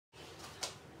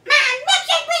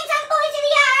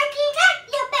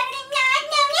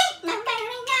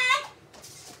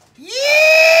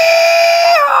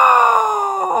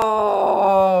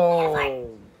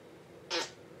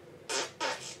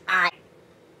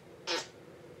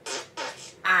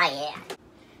yeah.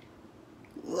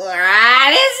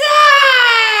 What is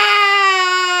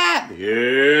up?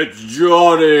 It's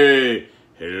Johnny.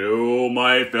 Hello,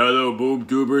 my fellow boob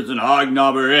tubers and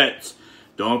hogknobberettes.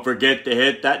 Don't forget to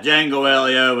hit that jangle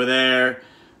belly over there.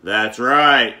 That's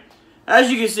right. As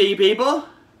you can see, people,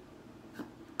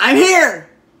 I'm here.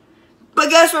 But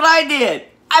guess what I did?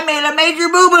 I made a major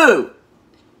boo-boo.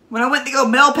 When I went to go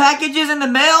mail packages in the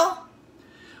mail,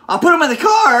 I put them in the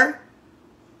car,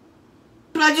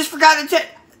 but I just forgot to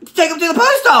take them to the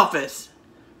post office.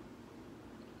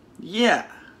 Yeah,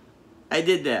 I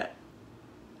did that.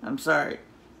 I'm sorry.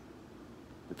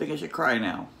 I think I should cry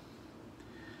now.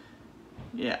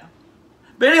 Yeah.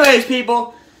 But anyways,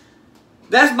 people,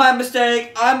 that's my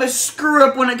mistake. I'm a screw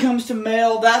up when it comes to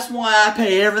mail. That's why I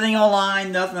pay everything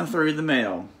online, nothing through the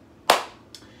mail.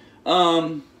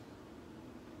 I'm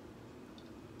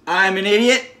an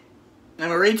idiot. I'm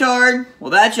a retard.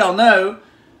 Well, that y'all know.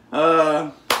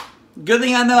 Good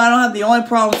thing I know I don't have the only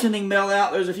problem sending mail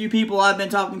out. There's a few people I've been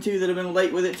talking to that have been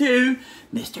late with it too.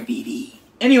 Mr. BB.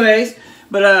 Anyways,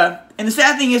 but, and the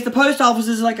sad thing is the post office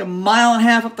is like 1.5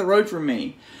 miles up the road from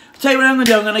me. I'll tell you what I'm going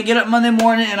to do. I'm going to get up Monday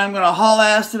morning and I'm going to haul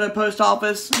ass to the post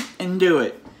office and do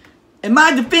it. In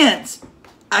my defense,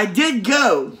 I did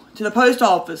go to the post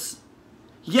office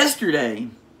yesterday.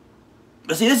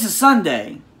 But see, this is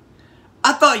Sunday.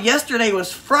 I thought yesterday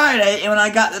was Friday, and when I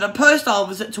got to the post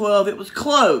office at 12, it was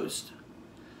closed.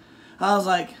 I was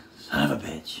like, son of a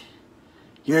bitch.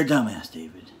 You're a dumbass,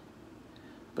 David.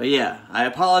 But yeah, I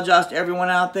apologize to everyone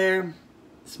out there.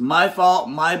 It's my fault,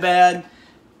 my bad.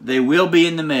 They will be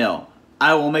in the mail.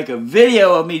 I will make a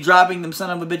video of me dropping them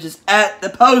son of a bitches at the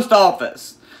post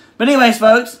office. But anyways,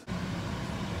 folks.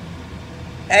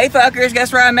 Hey, fuckers,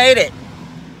 guess where I made it?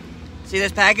 See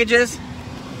those packages?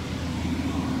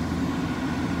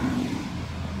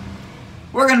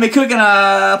 We're going to be cooking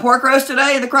a pork roast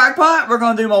today in the crock pot. We're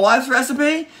going to do my wife's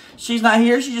recipe. She's not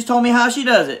here. She just told me how she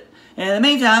does it. And in the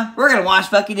meantime, we're going to wash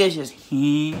fucking dishes.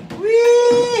 We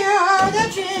are the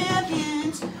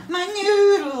champions, my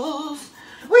noodles.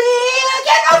 We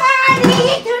can go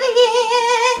fighting to the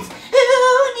ends. Who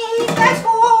needs fast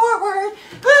forward?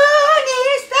 Who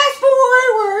needs fast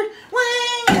forward?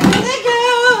 When you're the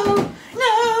goat,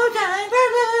 no time for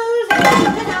losing,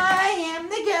 and I am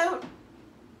the goat.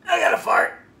 I got a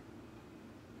fart.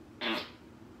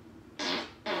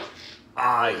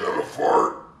 I got a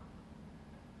fart.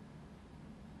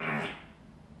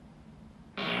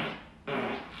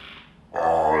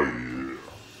 Oh, yeah.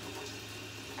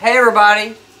 Hey,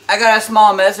 everybody. I got a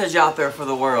small message out there for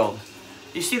the world.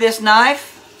 You see this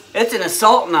knife? It's an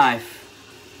assault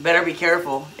knife. Better be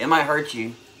careful. It might hurt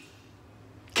you.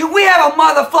 Can we have a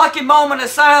motherfucking moment of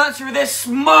silence for this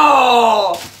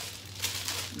small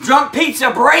drunk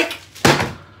pizza break?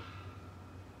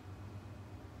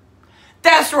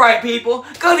 That's right, people.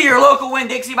 Go to your local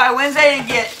Winn-Dixie by Wednesday and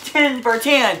get 10 for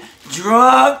 10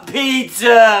 drunk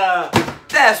pizza.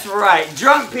 That's right.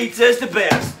 Drunk pizza is the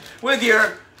best. With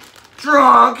your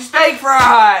drunk steak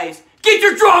fries. Get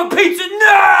your drunk pizza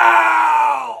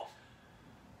now!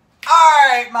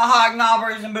 Alright, my hog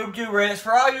knobbers and boob tubers.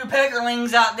 For all you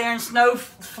peckerlings out there in snow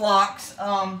flocks,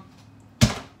 I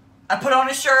put on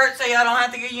a shirt so y'all don't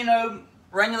have to get, you know,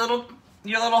 run your little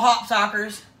hop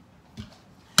sockers.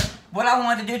 What I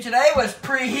wanted to do today was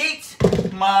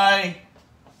preheat my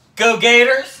Go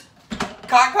Gators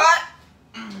Crockpot.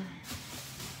 I'm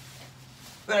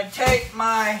going to take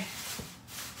my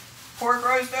pork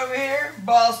roast over here,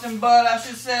 Boston butt I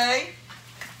should say,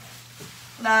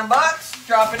 $9,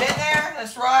 drop it in there,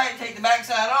 that's right, take the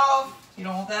backside off, you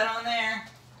don't want that on there.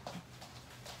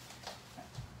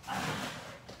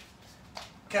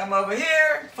 Come over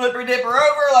here, flipper dipper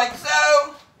over like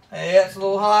so, hey, that's a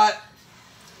little hot.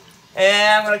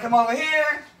 And I'm going to come over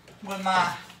here with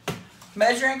my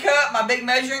measuring cup, my big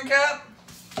measuring cup.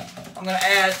 I'm going to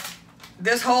add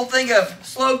this whole thing of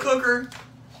slow cooker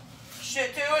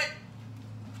shit to it.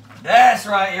 That's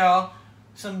right, y'all.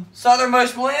 Some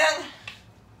Southernmost blend.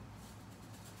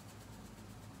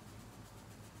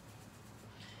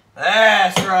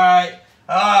 That's right.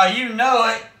 Oh, you know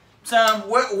it. Some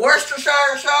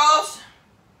Worcestershire sauce.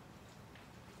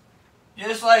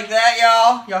 Just like that,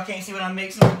 y'all. Y'all can't see what I'm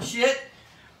mixing with shit.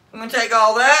 I'm going to take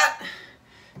all that,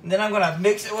 and then I'm going to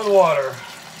mix it with water.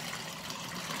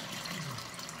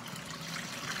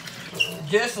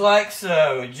 Just like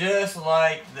so. Just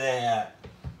like that.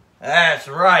 That's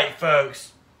right,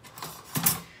 folks.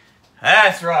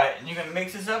 That's right. And you're going to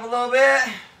mix this up a little bit.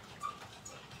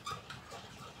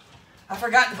 I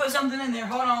forgot to put something in there.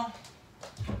 Hold on.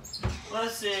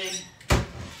 Let's see.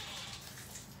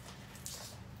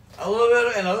 A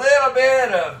little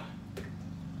bit of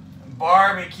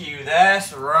barbecue.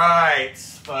 That's right,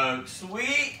 folks.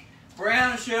 Sweet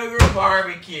brown sugar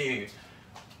barbecue.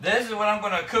 This is what I'm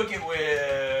going to cook it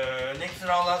with. Mix it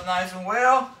all up nice and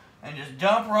well and just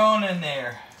dump her on in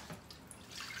there.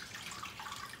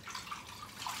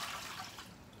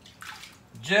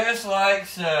 Just like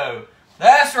so.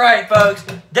 That's right, folks.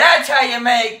 That's how you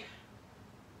make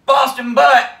Boston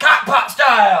butt Crockpot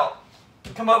style.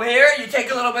 Come over here. You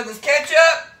take a little bit of this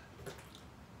ketchup.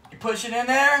 You push it in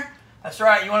there. That's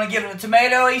right. You want to give it a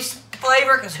tomatoey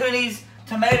flavor because who needs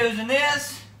tomatoes in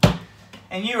this?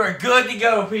 And you are good to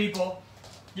go, people.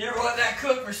 You ever let that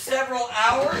cook for several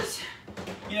hours?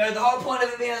 You know, the whole point of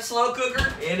it being a slow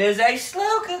cooker, it is a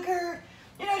slow cooker.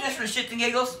 You know, just for shits and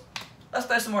giggles, let's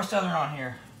throw some more Southern on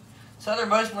here. Southern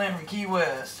Boast Blend from Key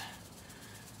West.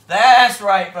 That's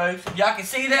right, folks. If y'all can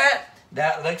see that,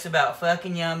 that looks about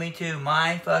fucking yummy too.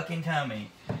 My fucking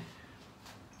tummy.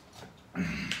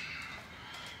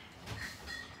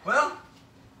 Well,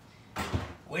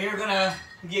 we're gonna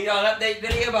give y'all an update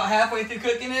video about halfway through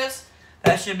cooking this.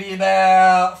 That should be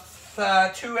about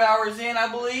 2 hours in, I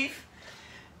believe.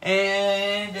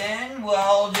 And then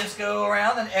we'll just go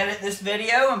around and edit this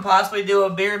video and possibly do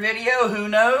a beer video. Who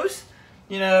knows?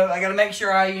 You know, I gotta make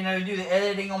sure I, you know, do the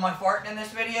editing on my farting in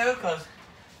this video because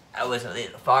I was a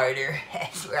little farter.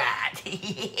 That's right.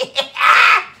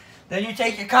 Then you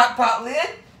take your crockpot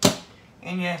lid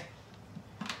and you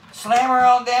slam her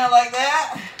on down like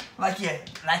that. Like you love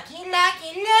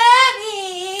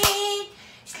it.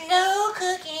 Slow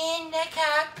cooking the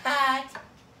crockpot.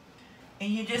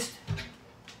 And you just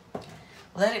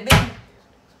let it be.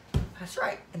 That's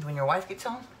right. And when your wife gets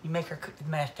home, you make her cook the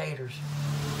mashed taters.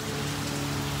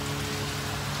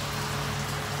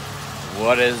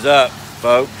 What is up,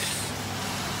 folks?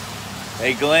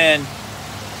 Hey, Glenn.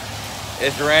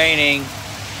 It's raining.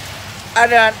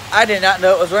 I did not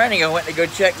know it was raining. I went to go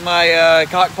check my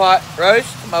crockpot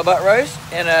roast, my butt roast,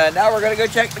 and now we're gonna go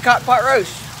check the crockpot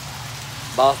roast.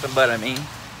 Boston butt, I mean.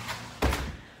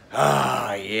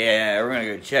 Ah, yeah, we're gonna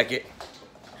go check it.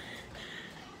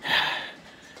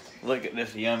 Look at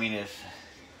this yumminess.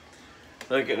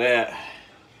 Look at that.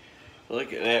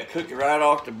 Look at that. Cooked it right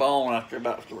off the bone after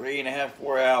about 3.5,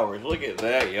 4 hours. Look at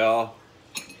that, y'all.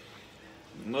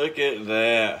 Look at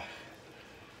that.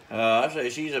 I say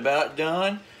she's about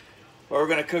done. We're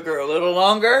going to cook her a little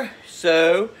longer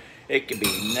so it can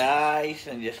be nice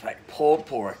and just like pulled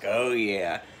pork. Oh,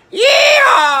 yeah.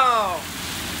 Yeah!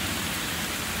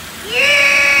 Yeah!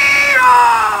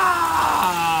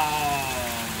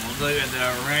 Look at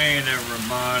that rain,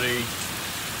 everybody.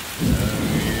 Oh,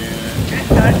 yeah. Get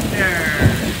that there.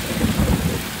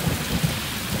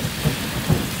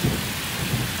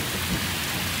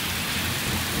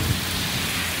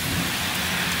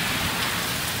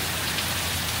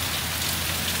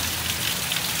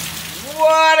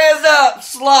 What is up,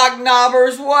 slog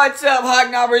knobbers? What's up,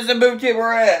 hog knobbers and boob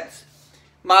tibberettes?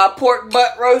 My pork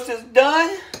butt roast is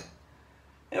done,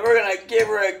 and we're gonna give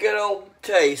her a good old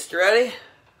taste. Ready?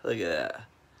 Look at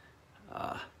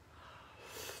that.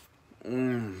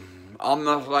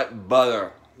 Almost like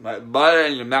butter. Like butter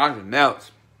in your mouth and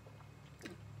melts.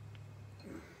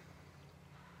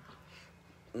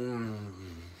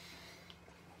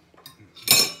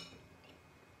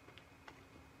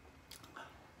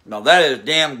 Now that is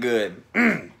damn good.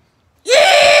 Yeah!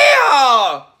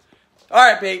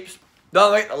 Alright, peeps.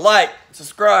 Don't forget to like,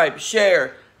 subscribe,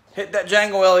 share. Hit that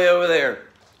jangle belly over there.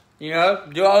 You know,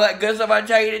 do all that good stuff I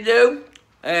tell you to do.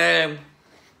 And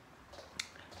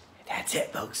that's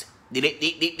it, folks.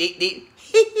 It's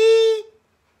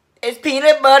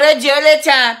peanut butter jelly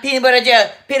time. Peanut butter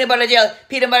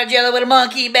jelly with a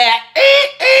monkey back.